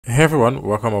Hey everyone,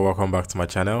 welcome or welcome back to my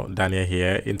channel. Daniel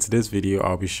here. In today's video,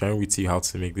 I'll be sharing with you how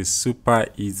to make this super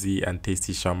easy and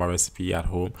tasty shawarma recipe at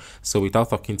home. So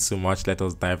without talking too much, let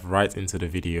us dive right into the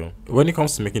video. When it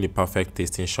comes to making the perfect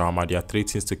tasting shawarma, there are three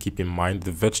things to keep in mind: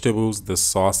 the vegetables, the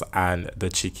sauce, and the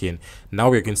chicken. Now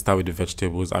we're going to start with the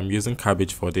vegetables. I'm using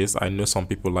cabbage for this. I know some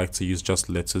people like to use just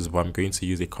lettuce, but I'm going to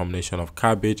use a combination of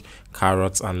cabbage,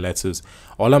 carrots, and lettuce.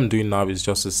 All I'm doing now is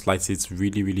just to slice it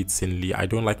really thinly. I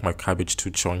don't like my cabbage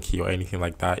too chunky or anything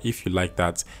like that. If you like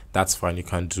that, that's fine, you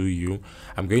can do you.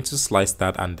 I'm going to slice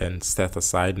that and then set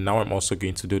aside. Now I'm also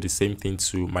going to do the same thing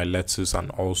to my lettuce and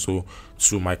also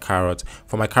to my carrot.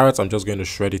 For my carrots, I'm just going to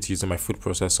shred it using my food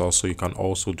processor, so you can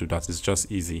also do that. It's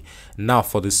just easy. Now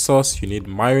for the sauce, you need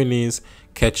mayonnaise,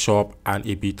 ketchup, and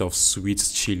a bit of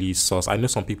sweet chili sauce. I know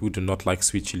some people do not like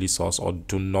sweet chili sauce or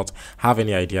do not have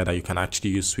any idea that you can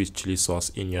actually use sweet chili sauce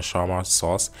in your shawarma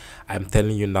sauce. I'm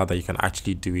telling you now that you can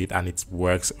actually do it, and it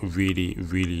works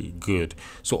really good.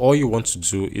 So all you want to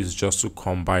do is just to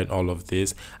combine all of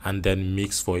this and then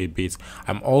mix for a bit.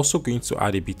 I'm also going to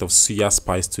add a bit of suya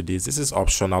spice to this. This is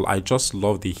optional. I just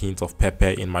love the hint of pepper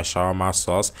in my shawarma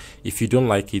sauce. If you don't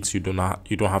like it, you don't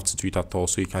have to do it at all,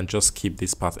 so you can just skip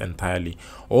this part entirely.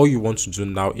 All you want to do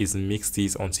now is mix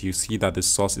these until you see that the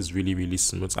sauce is really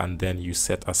smooth, and then you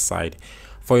set aside.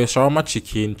 For your shawarma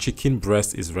chicken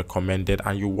breast is recommended,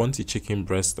 and you want a chicken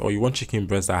breast, or you want chicken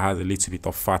breast that has a little bit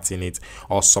of fat in it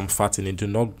or some fat in it. Do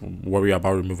not worry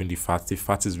about removing the fat. The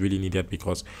fat is really needed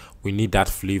because we need that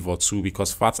flavor too,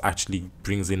 because fat actually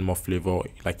brings in more flavor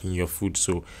like in your food,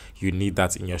 so you need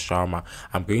that in your shawarma.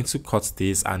 I'm going to cut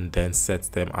this and then set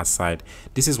them aside.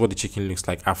 This is what the chicken looks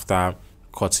like after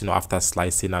cutting or after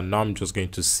slicing, and now I'm just going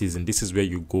to season. This is where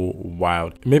you go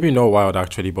wild, maybe not wild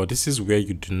actually, but this is where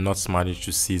you do not manage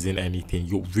to season anything.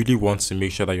 You really want to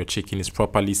make sure that your chicken is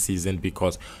properly seasoned,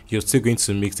 because you're still going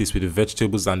to mix this with the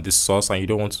vegetables and the sauce, and you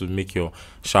don't want to make your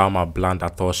shawarma bland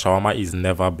at all. Shawarma is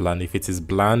never bland. If it is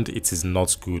bland, it is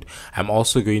not good. I'm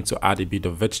also going to add a bit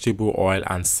of vegetable oil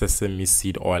and sesame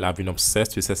seed oil. I've been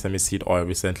obsessed with sesame seed oil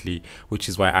recently, which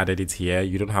is why I added it here.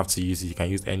 You don't have to use it, you can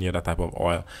use any other type of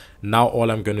oil. Now all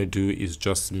I'm going to do is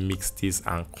just mix this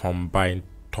and combine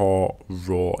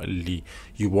thoroughly.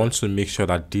 You want to make sure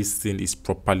that this thing is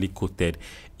properly coated.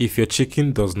 If your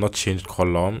chicken does not change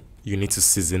color, you need to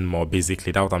season more.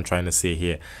 Basically, that's what I'm trying to say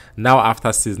here. Now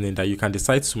after seasoning that, you can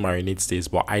decide to marinate this,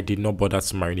 but I did not bother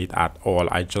to marinate at all.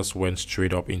 I just went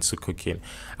straight up into cooking.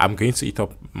 I'm going to heat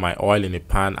up my oil in a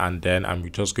pan, and then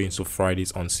I'm just going to fry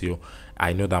this until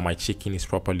I know that my chicken is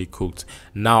properly cooked.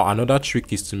 Now another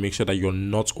trick is to make sure that you're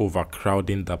not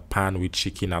overcrowding the pan with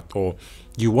chicken at all.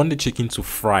 You want the chicken to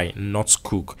fry, not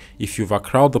cook. If you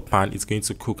overcrowd the pan, it's going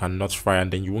to cook and not fry,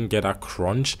 and then you won't get that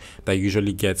crunch that you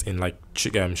usually get in like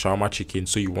shawarma chicken.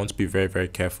 So you want to be very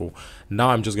careful. Now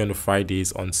I'm just going to fry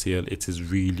this until it is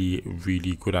really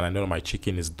good, and I know my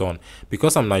chicken is done.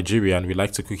 Because I'm Nigerian, we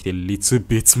like to cook it a little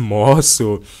bit more,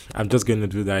 so I'm just going to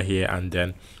do that here and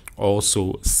then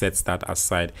also set that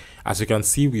aside. As you can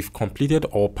see, we've completed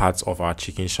all parts of our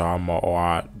chicken shawarma,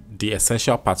 or the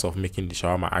essential parts of making the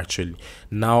shawarma actually.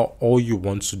 Now all you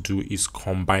want to do is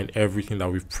combine everything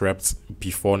that we've prepped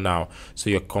before now.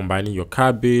 So you're combining your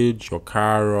cabbage, your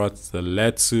carrots, the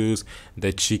lettuce,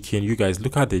 the chicken. You guys,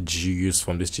 look at the juice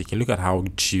from this chicken. Look at how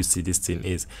juicy this thing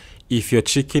is. If your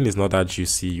chicken is not that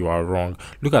juicy, you are wrong.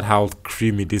 Look at how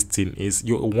creamy this thing is.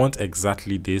 You want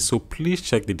exactly this, so please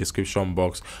check the description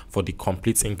box for the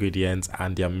complete ingredients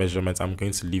and their measurements. I'm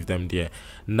going to leave them there.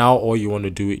 Now all you want to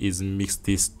do is mix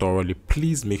this thoroughly.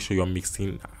 Please make sure you're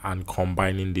mixing and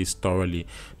combining this thoroughly.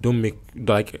 Don't make,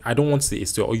 like, I don't want to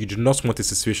say, or you do not want a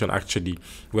situation actually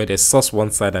where there's sauce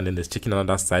one side and then there's chicken on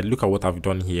the other side. Look at what I've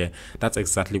done here. That's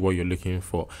exactly what you're looking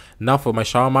for. Now for my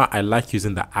shawarma, I like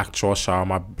using the actual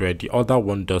shawarma bread. The other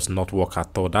one does not work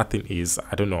at all. That thing is,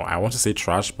 I don't know, I want to say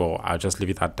trash, but I'll just leave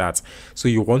it at that. So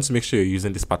you want to make sure you're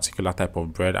using this particular type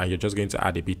of bread, and you're just going to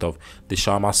add a bit of the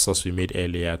shawarma sauce we made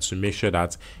earlier to make sure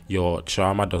that your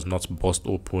shawarma does not burst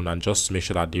open, and just to make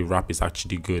sure that the wrap is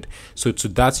actually good. So to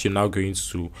that, you're now going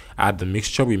to add the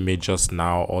mixture we made just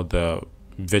now, or the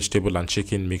vegetable and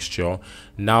chicken mixture.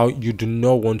 Now you do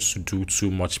not want to do too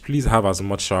much. Please have as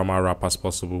much shawarma wrap as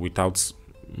possible without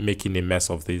making a mess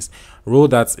of this. Roll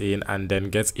that in and then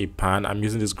get a pan. I'm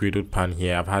using this griddled pan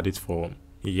here. I've had it for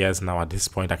years now at this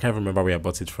point. I can't remember where I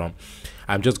bought it from.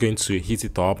 I'm just going to heat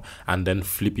it up and then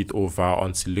flip it over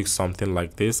until it looks something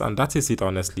like this. And that is it.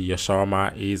 Honestly, your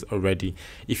shawarma is ready.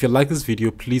 If you like this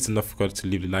video, please do not forget to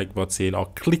leave the like button or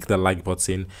click the like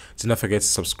button. Do not forget to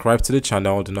subscribe to the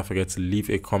channel. Do not forget to leave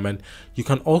a comment. You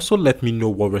can also let me know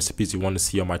what recipes you want to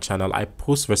see on my channel. I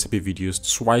post recipe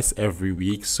videos twice every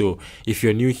week, so if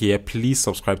you're new here, please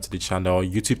subscribe to the channel.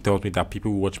 YouTube tells me that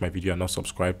people who watch my video are not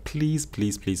subscribed. Please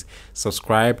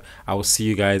subscribe. I will see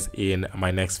you guys in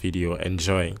my next video.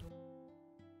 Enjoy.